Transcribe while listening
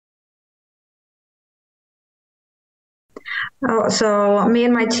So me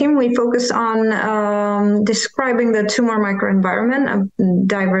and my team, we focus on describing the tumor microenvironment of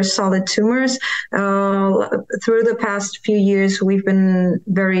diverse solid tumors. Through the past few years, we've been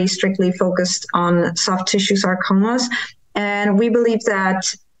very strictly focused on soft tissue sarcomas, and we believe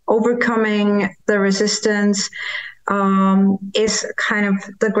that overcoming the resistance is kind of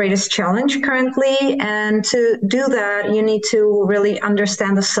the greatest challenge currently. And to do that, you need to really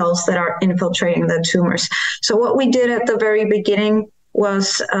understand the cells that are infiltrating the tumors. So what we did at the very beginning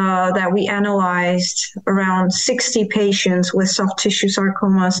was that we analyzed around 60 patients with soft tissue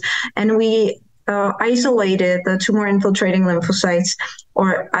sarcomas, and we isolated the tumor-infiltrating lymphocytes,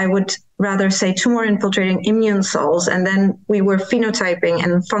 or I would rather say tumor-infiltrating immune cells, and then we were phenotyping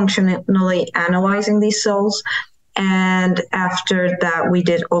and functionally analyzing these cells. And after that, we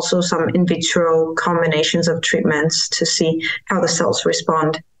did also some in vitro combinations of treatments to see how the cells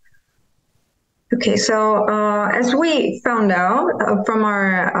respond. Okay, so as we found out from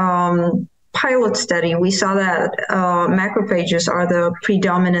our pilot study, we saw that macrophages are the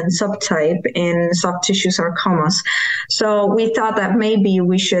predominant subtype in soft tissue sarcomas. So we thought that maybe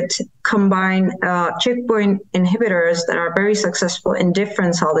we should combine checkpoint inhibitors that are very successful in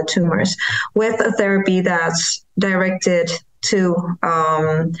different solid tumors with a therapy that's directed to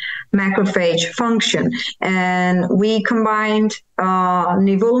macrophage function. And we combined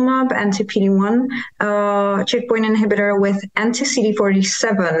Nivolumab, anti-PD-1 checkpoint inhibitor, with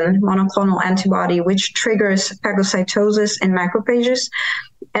anti-CD47 monoclonal antibody, which triggers phagocytosis in macrophages.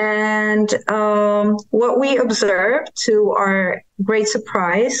 And what we observed, to our great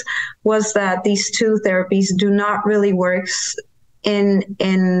surprise, was that these two therapies do not really work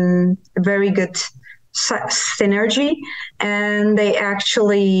in very good synergy, and they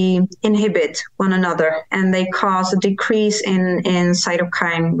actually inhibit one another, and they cause a decrease in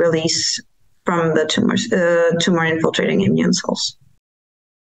cytokine release from the tumor infiltrating immune cells.